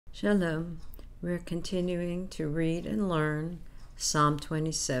Shalom. We're continuing to read and learn Psalm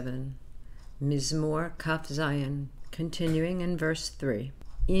 27, Mizmor Kaf Zayin, continuing in verse 3.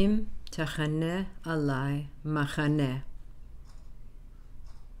 Im tachaneh alai machaneh.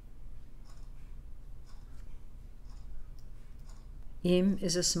 Im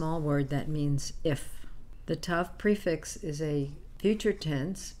is a small word that means if. The tav prefix is a future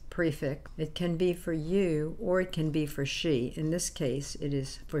tense prefix. It can be for you or it can be for she. In this case, it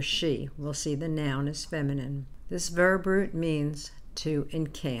is for she. We'll see the noun is feminine. This verb root means to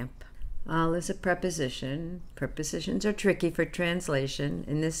encamp. Al is a preposition. Prepositions are tricky for translation.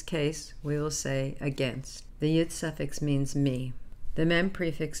 In this case, we will say against. The yud suffix means me. The mem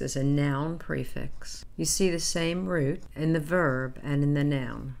prefix is a noun prefix. You see the same root in the verb and in the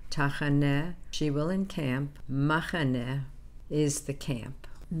noun. Tachaneh, she will encamp. Machaneh is the camp.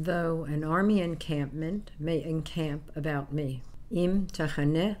 Though an army encampment may encamp about me. Im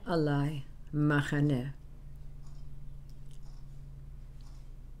tachaneh alai machaneh.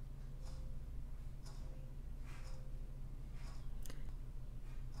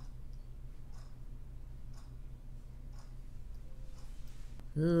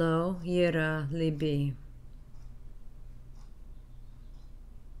 Lo yira libi.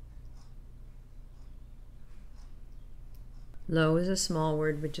 Lo is a small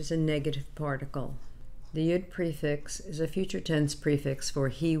word which is a negative particle. The yud prefix is a future tense prefix for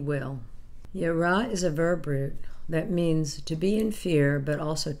he will. Yira is a verb root that means to be in fear but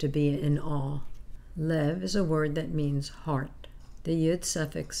also to be in awe. Lev is a word that means heart. The yud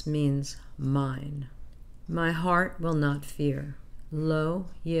suffix means mine. My heart will not fear. Lo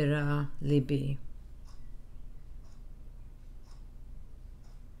yira libi.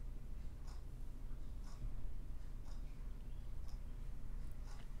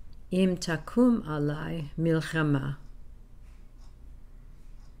 Im takum alai milchama.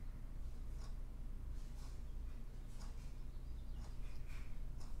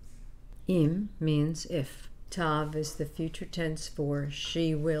 Im means if. Tav is the future tense for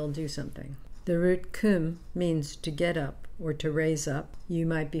she will do something. The root kum means to get up or to raise up. You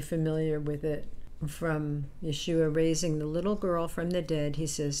might be familiar with it from Yeshua raising the little girl from the dead. He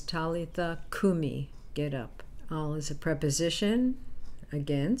says, Talitha kumi, get up. Al is a preposition,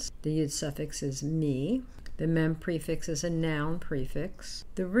 against. The yud suffix is me. The mem prefix is a noun prefix.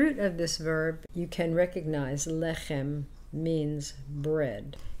 The root of this verb you can recognize, lechem, means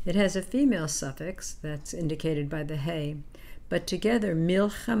bread. It has a female suffix that's indicated by the hey, but together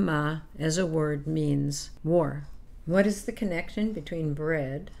milchama as a word means war. What is the connection between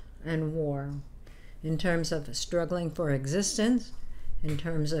bread and war? In terms of struggling for existence, in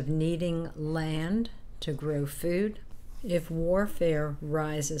terms of needing land to grow food, if warfare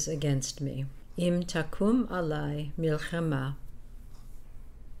rises against me. Im takum alai milchama.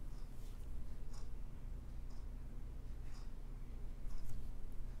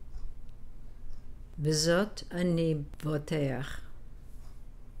 B'zot ani voteach.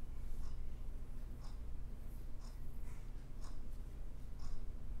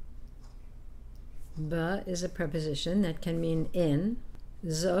 Ba is a preposition that can mean in.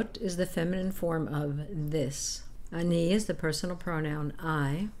 Zot is the feminine form of this. Ani is the personal pronoun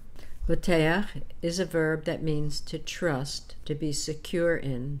I. Voteach is a verb that means to trust, to be secure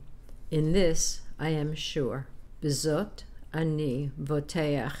in. In this, I am sure. B'zot ani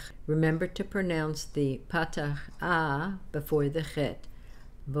voteach. Remember to pronounce the patach a before the chet.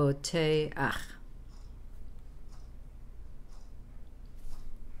 Voteach.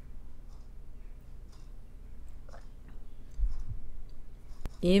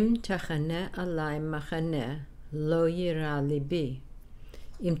 Im tachaneh alai machaneh, lo yira libi.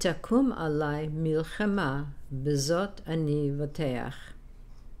 Im takum alai milchama, b'zot ani voteach.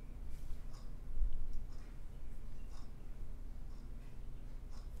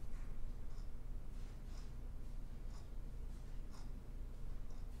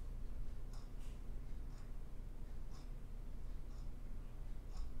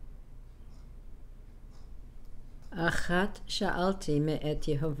 Achat sha'alti me'et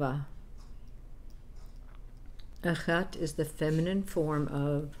Yehovah. Achat is the feminine form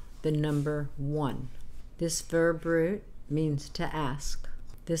of the number 1. This verb root means to ask.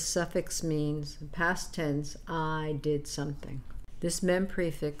 This suffix means past tense, I did something. This mem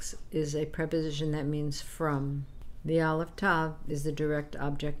prefix is a preposition that means from. The aleph tav is the direct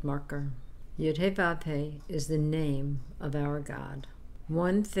object marker. Yud He Vav He is the name of our God.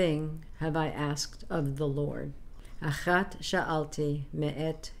 One thing have I asked of the Lord. Achat sha'alti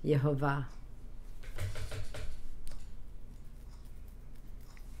me'et Yehovah.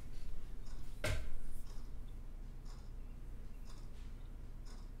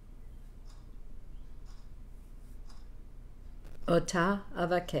 Ota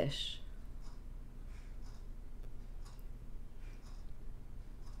avakesh.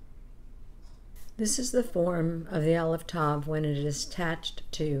 This is the form of the Aleph Tav when it is attached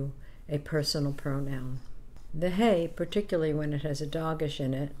to a personal pronoun. The hey, particularly when it has a dogish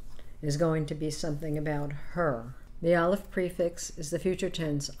in it, is going to be something about her. The Aleph prefix is the future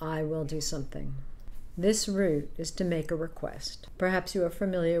tense, I will do something. This root is to make a request. Perhaps you are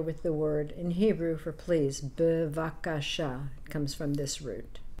familiar with the word in Hebrew for please, bevakasha. It comes from this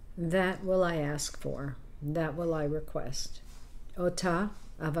root. That will I ask for. That will I request. Ota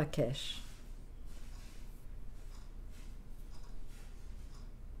avakesh.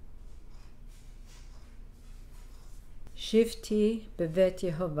 Shivti bevet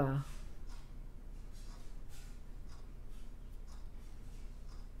Yehovah.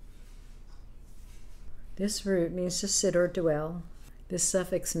 This root means to sit or dwell. This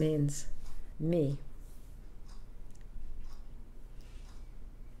suffix means me.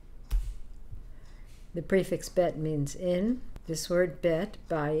 The prefix bet means in. This word bet,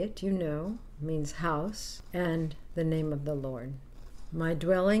 bayit, you know, means house and the name of the Lord. My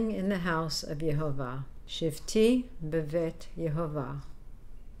dwelling in the house of Yehovah. Shivti bevet Yehovah.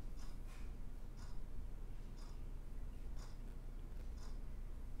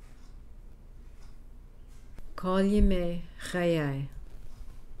 Kol yimei chayai.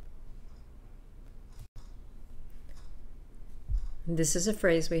 This is a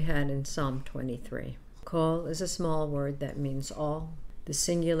phrase we had in Psalm 23. Kol is a small word that means all. The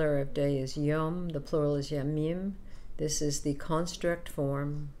singular of day is yom, the plural is yamim. This is the construct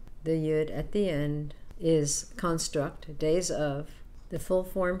form. The yud at the end is construct, days of. The full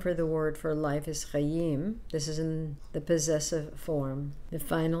form for the word for life is chayim. This is in the possessive form. The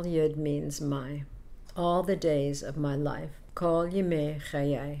final yud means my. All the days of my life. Kol yimei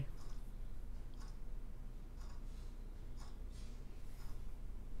chayai.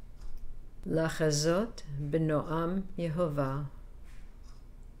 Lachazot b'noam Yehovah.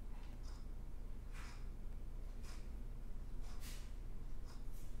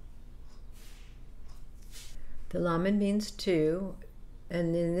 The lamed means to,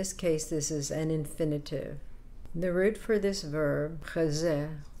 and in this case this is an infinitive. The root for this verb, chazeh,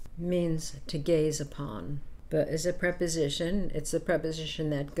 means to gaze upon, but as a preposition, it's the preposition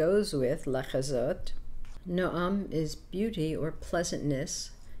that goes with lachazot. Noam is beauty or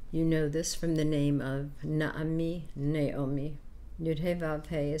pleasantness. You know this from the name of Naami, Naomi. Yud-Heh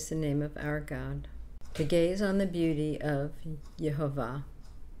Vav-Heh is the name of our God. To gaze on the beauty of Yehovah.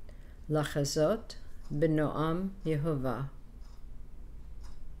 Lachazot b'noam Yehovah.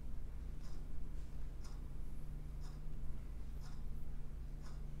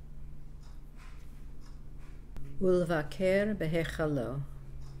 Ulvaker behechalo.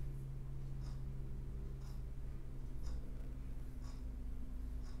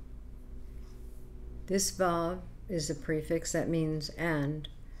 This vav is a prefix that means and,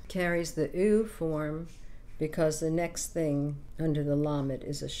 carries the u form because the next thing under the lamed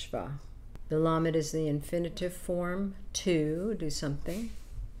is a shva. The lamed is the infinitive form, to do something.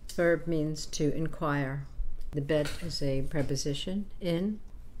 This verb means to inquire. The bet is a preposition, in.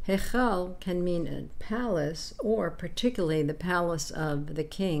 Hechal can mean a palace, or particularly the palace of the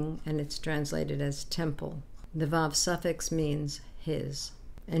king, and it's translated as temple. The vav suffix means his,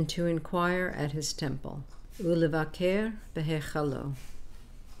 and to inquire at his temple. Ulevaker behechalo.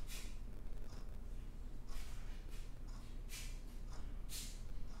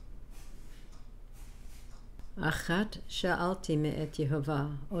 Achat sha'alti me'et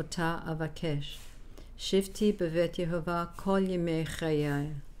Yehovah, ota avakesh. Shivti bevet Yehovah kol yimei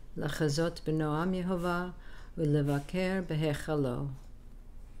chayai. Lachazot b'noam Yehovah, ulevaker behechalo.